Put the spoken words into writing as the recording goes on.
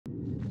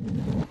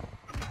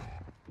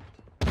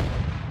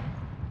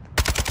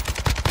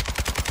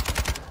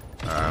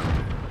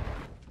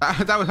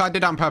That was, I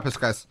did that on purpose,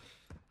 guys.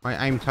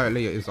 My aim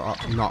totally is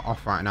not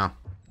off right now.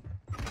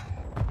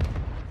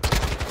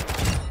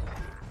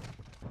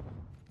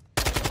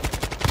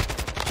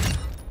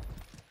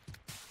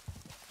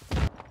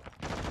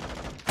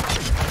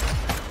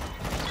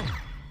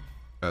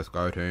 Let's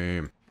go,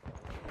 team.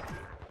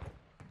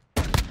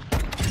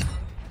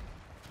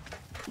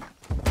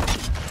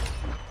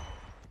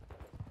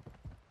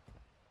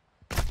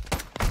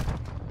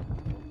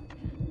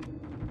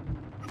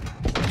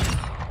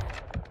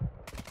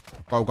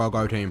 Go, go,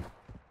 go, team.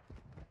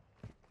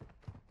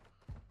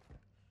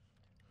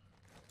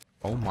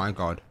 Oh my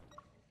god.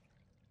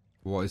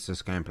 What is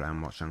this gameplay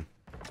I'm watching?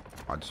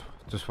 I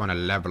just want to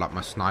level up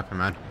my sniper,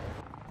 man.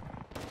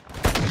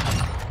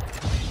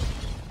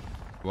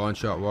 One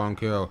shot, one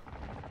kill.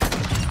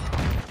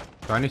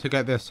 So I need to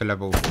get this to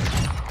level.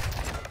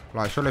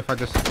 Like, surely if I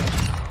just...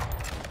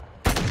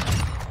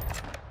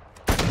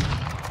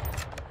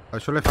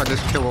 Like, surely if I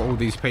just kill all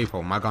these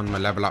people, my gun will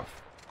level up.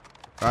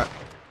 Right?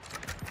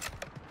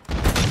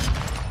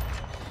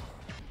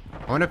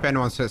 I wonder if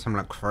anyone said some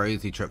like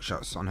crazy trick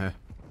shots on here.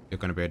 You're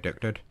gonna be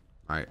addicted.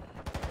 Right.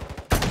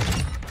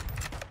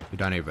 You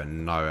don't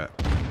even know it.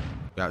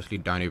 You actually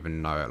don't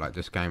even know it. Like,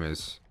 this game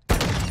is...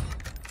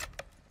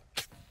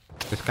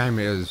 This game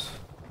is...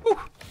 Whew,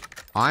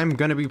 I'm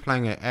gonna be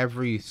playing it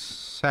every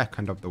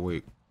second of the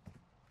week.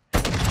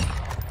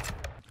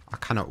 I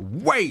cannot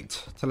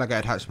wait till I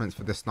get attachments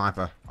for this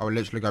sniper. I will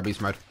literally go beast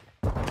mode.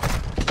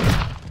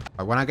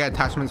 Like, when I get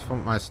attachments for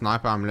my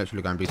sniper, I'm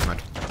literally going beast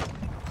mode.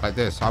 Like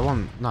this. I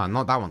want... No,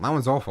 not that one. That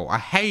one's awful. I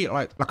hate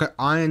like an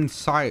iron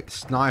sight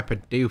sniper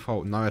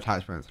default, no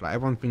attachments. Like,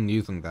 everyone's been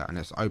using that and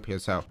it's OP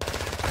as hell.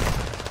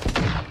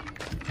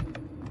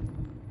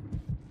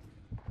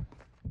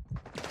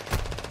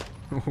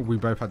 We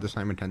both had the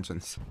same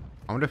intentions.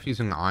 I wonder if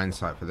using the iron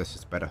sight for this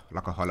is better.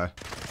 Like a hollow.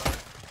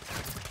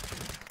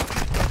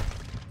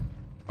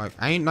 Like,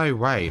 ain't no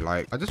way.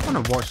 Like, I just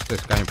want to watch this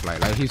gameplay.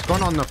 Like, he's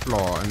gone on the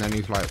floor and then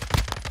he's like,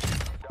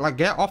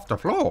 get off the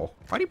floor.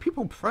 Why do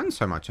people friend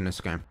so much in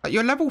this game? Like,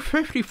 you're level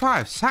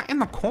 55, sat in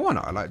the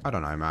corner. Like, I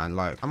don't know, man.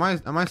 Like, am I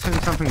saying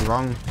something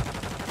wrong?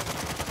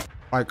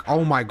 Like,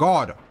 oh my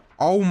god.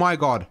 Oh my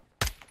god.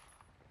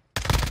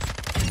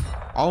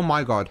 Oh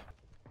my god.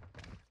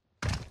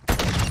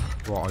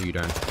 What are you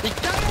doing?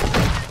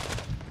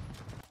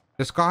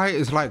 This guy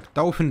is like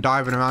dolphin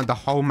diving around the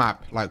whole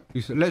map. Like,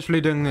 he's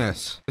literally doing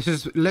this. This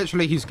is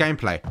literally his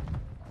gameplay.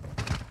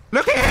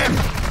 Look at him!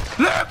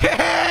 Look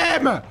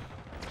at him!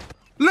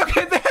 Look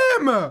at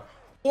them!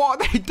 What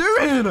are they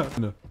doing?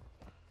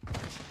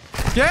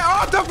 Get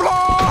off the floor!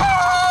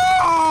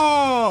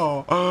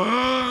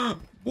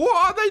 What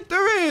are they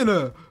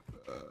doing?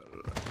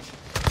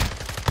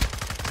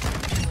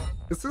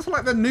 Is this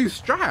like the new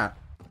strat?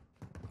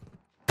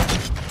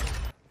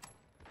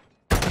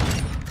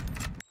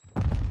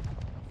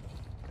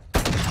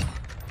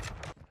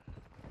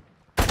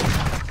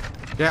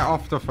 Get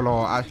off the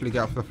floor. Actually,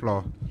 get off the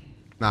floor.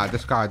 Nah,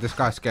 this guy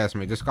scares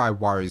me. This guy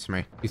worries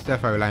me. He's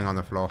defo laying on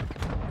the floor.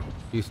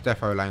 He's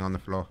defo laying on the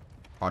floor.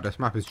 Oh, this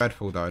map is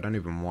dreadful though. I don't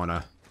even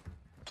wanna.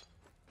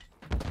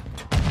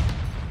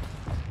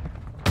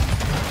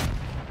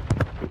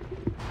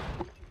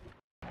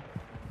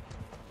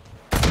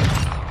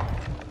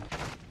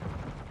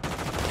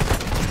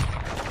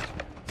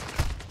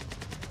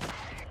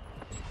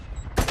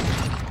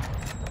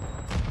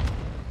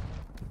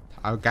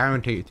 I'll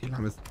guarantee you,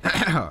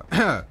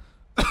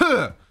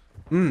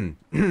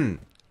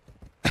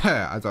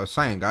 as I was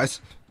saying, guys.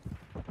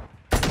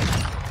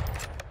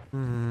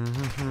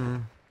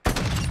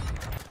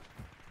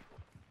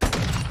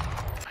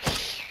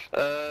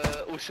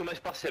 Au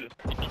chômage partiel.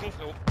 Piquons,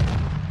 frérot.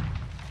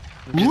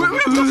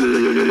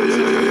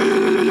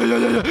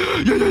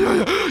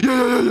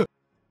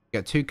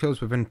 Get 2 kills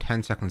within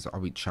 10 seconds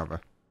of each other.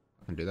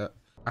 I can do that.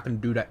 I can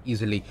do that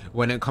easily.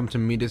 When it comes to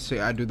me to say,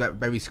 I do that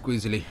very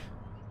squeezily.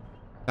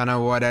 Don't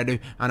know what I do,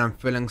 and I'm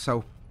feeling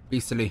so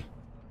beastly.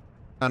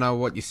 Don't know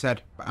what you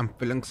said, but I'm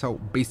feeling so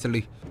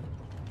beastly.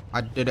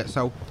 I did it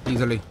so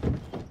easily.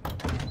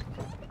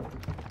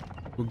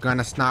 We're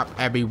gonna snap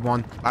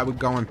everyone like we're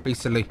going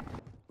beastly.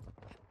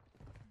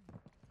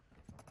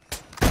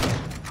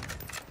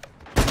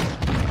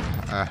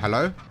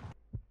 Hello?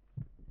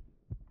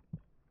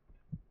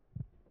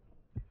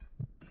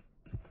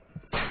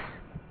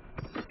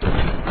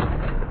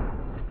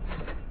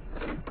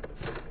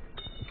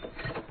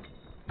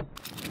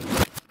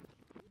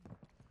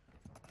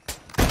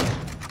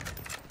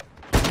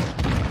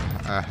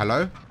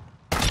 Hello?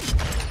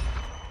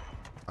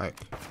 Like...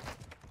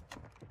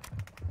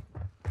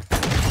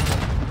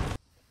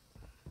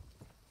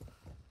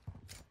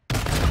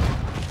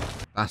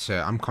 That's it.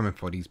 I'm coming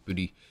for these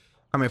booty.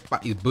 Coming for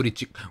these booty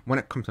chick. When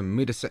it comes to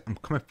me to set, I'm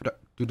coming for that.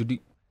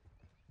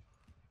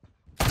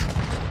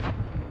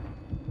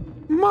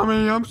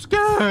 Mummy, I'm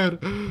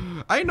scared.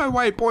 Ain't no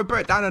way, boy.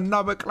 Put down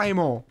another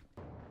claymore.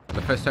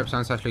 The first step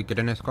sounds actually good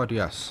in this god.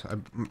 Yes,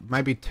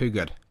 maybe too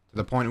good. To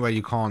the point where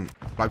you can't,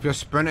 like, if you're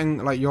sprinting,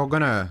 like, you're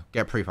gonna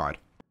get pre-fired.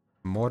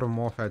 Modern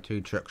Warfare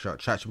 2 trick shot.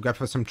 Chat, should we go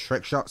for some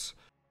trick shots?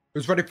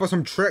 Who's ready for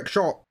some trick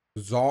shot?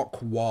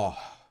 Zarqwa.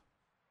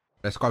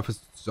 Let's go for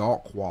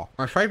Zarqwa.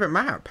 My favorite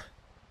map.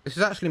 This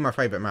is actually my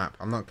favorite map.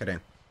 I'm not kidding.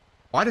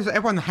 Why does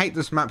everyone hate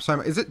this map so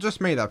much? Is it just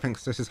me that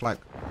thinks this is like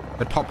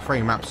the top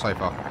 3 maps so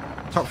far?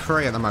 Top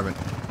 3 at the moment.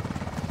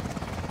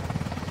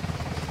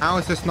 How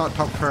is this not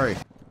top 3?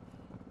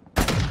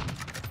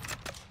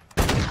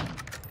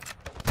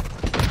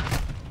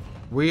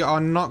 We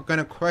are not going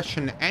to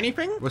question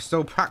anything. We're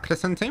still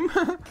practicing, team.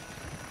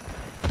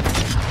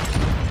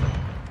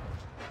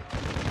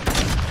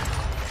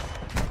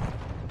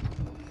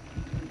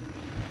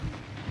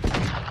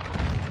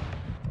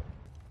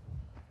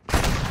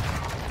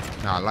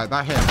 No, like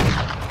that hit him.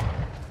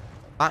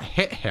 That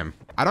hit him.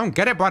 I don't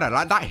get it, brother.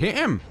 Like that hit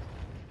him.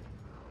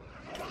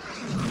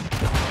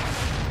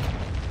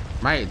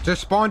 Mate,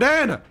 just spawned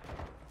in.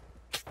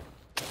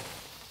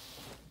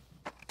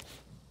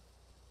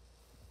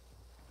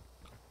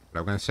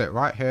 We're gonna sit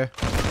right here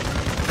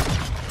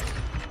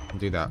and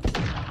do that.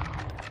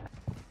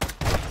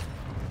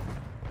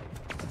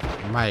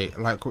 Mate,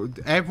 like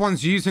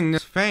everyone's using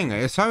this thing.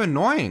 It's so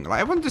annoying.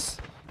 Like everyone just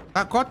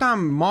that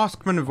goddamn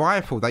marksman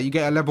rifle that you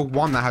get a level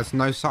 1 that has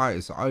no sight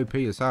is OP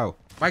as hell.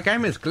 My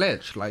game is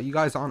glitched. Like you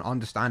guys aren't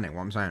understanding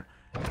what I'm saying.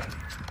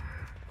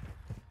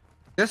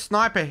 This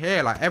sniper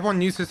here, like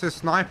everyone uses this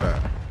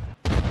sniper.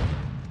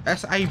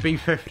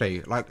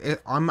 SAB-50, like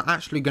I'm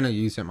actually gonna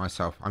use it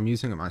myself. I'm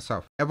using it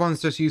myself.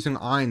 Everyone's just using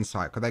iron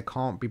sight because they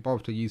can't be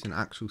bothered to use an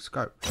actual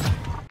scope.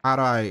 How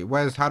do I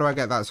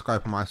get that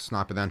scope on my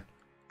sniper then?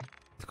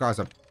 These guys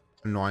are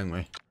annoying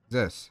me.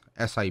 This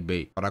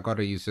SAB, but I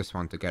gotta use this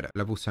one to get it.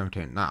 Level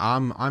 17. Now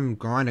I'm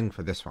grinding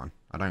for this one.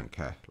 I don't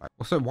care. Like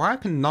also, why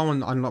can no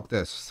one unlock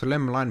this?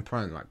 Slim line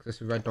prone, like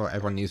this red dot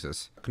everyone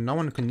uses. No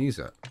one can use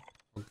it.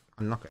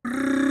 Unlock it.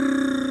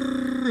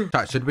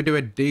 Chat, should we do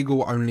a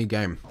Deagle only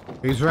game?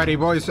 Who's ready,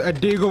 boys? A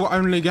Deagle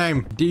only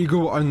game.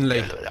 Deagle only.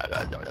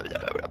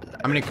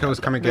 How many kills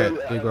can we get?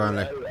 Deagle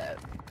only. I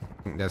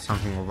think there's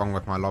something wrong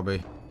with my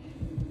lobby.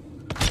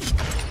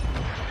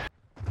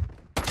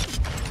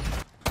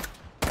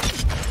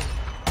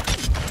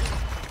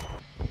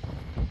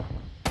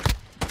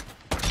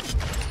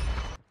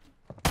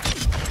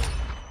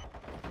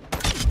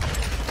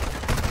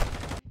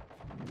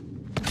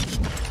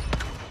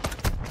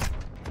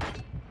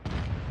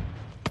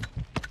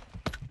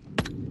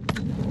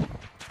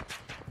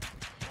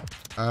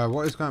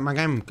 What is going? My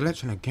game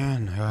glitching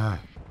again.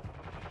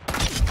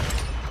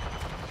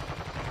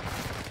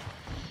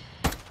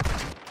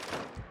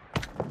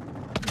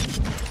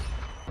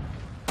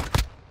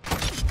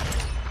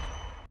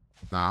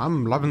 Nah,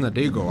 I'm loving the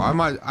Deagle. I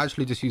might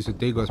actually just use the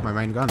Deagle as my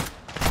main gun.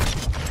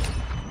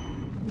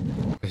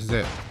 This is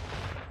it.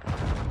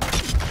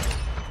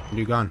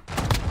 New gun.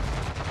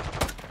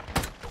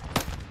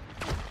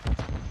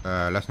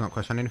 Let's not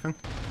question anything.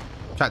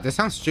 Chat, this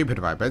sounds stupid,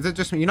 right? But is it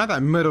just, you know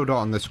that middle dot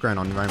on the screen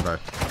on Rainbow?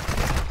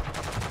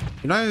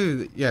 You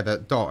know, yeah,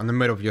 that dot in the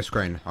middle of your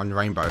screen on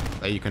Rainbow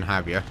that you can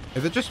have, yeah?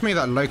 Is it just me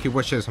that Loki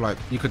wishes, like,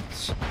 you could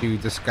do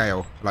the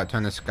scale, like,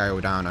 turn the scale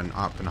down and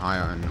up and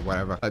higher and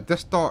whatever? Like,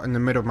 this dot in the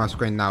middle of my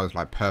screen now is,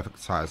 like, perfect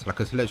size. Like,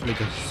 it's literally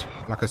just,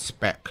 like, a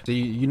speck. So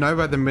you know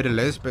where the middle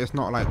is, but it's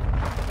not, like,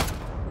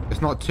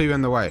 it's not too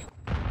in the way.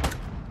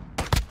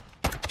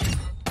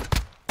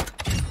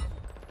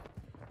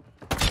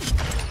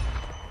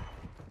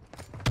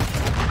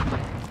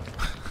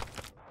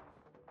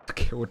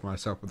 Killed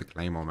myself with the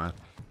claymore, man.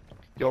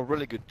 You're a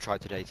really good try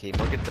today, team.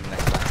 I'll get them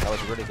next time. That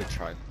was a really good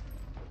try.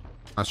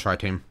 Nice try,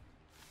 team.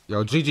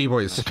 Yo, GG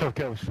boys.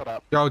 Okay, shut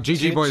up. Yo,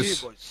 GG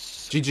boys.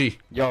 GG.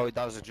 Yo,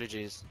 that was a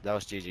GG's. That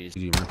was GG's.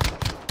 GG, man.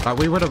 Like,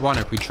 we would have won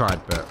if we tried,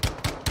 but...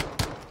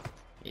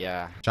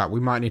 Yeah. Chat, we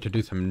might need to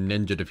do some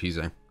ninja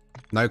defusing.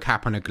 No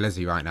cap on a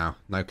glizzy right now.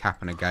 No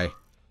cap on a gay.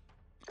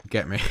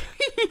 Get me?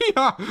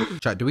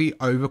 Chat, do we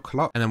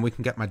overclock and then we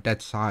can get my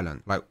dead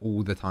silent like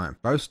all the time?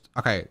 Ghost,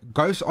 okay,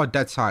 ghost or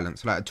dead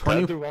silence, like a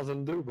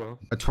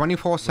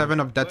 24/7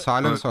 of dead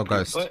silence or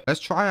ghost. Let's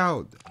try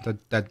out the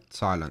dead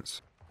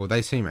silence. Will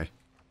they see me?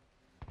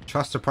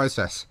 Trust the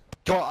process.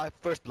 Yo,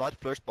 first blood.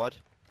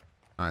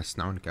 Nice,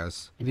 no one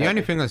cares. The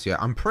only thing is, yeah,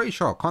 I'm pretty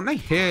sure, can't they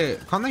hear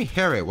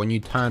it when you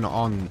turn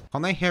on,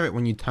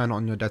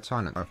 your dead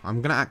silence? Oh,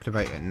 I'm gonna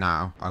activate it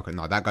now. Okay,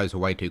 no, that goes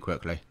away too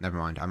quickly. Never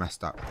mind, I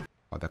messed up.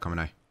 Oh, they're coming,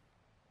 eh?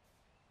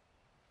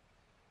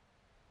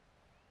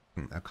 I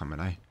think they're coming,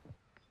 eh?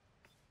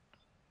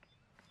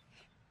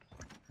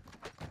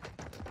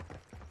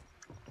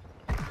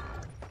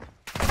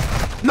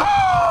 No!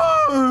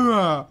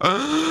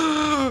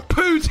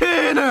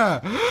 Putin!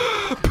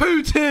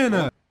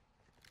 Putin!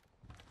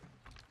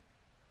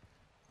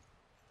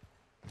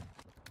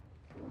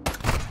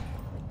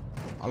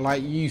 I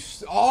like you.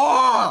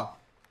 Oh!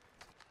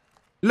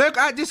 Look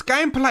at this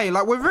gameplay.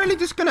 Like, we're really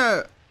just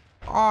gonna...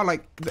 Oh,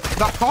 like,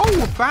 the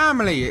whole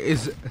family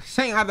is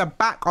sitting at the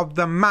back of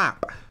the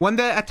map. When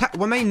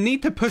they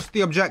need to push the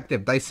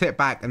objective, they sit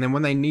back. And then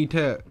when they need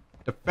to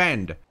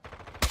defend...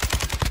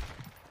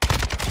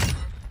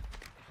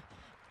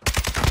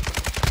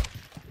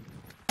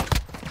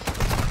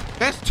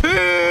 There's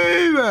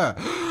two!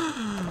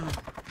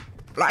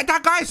 Like,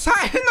 that guy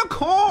sat in the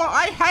court.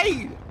 I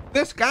hate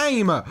this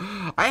game.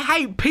 I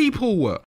hate people.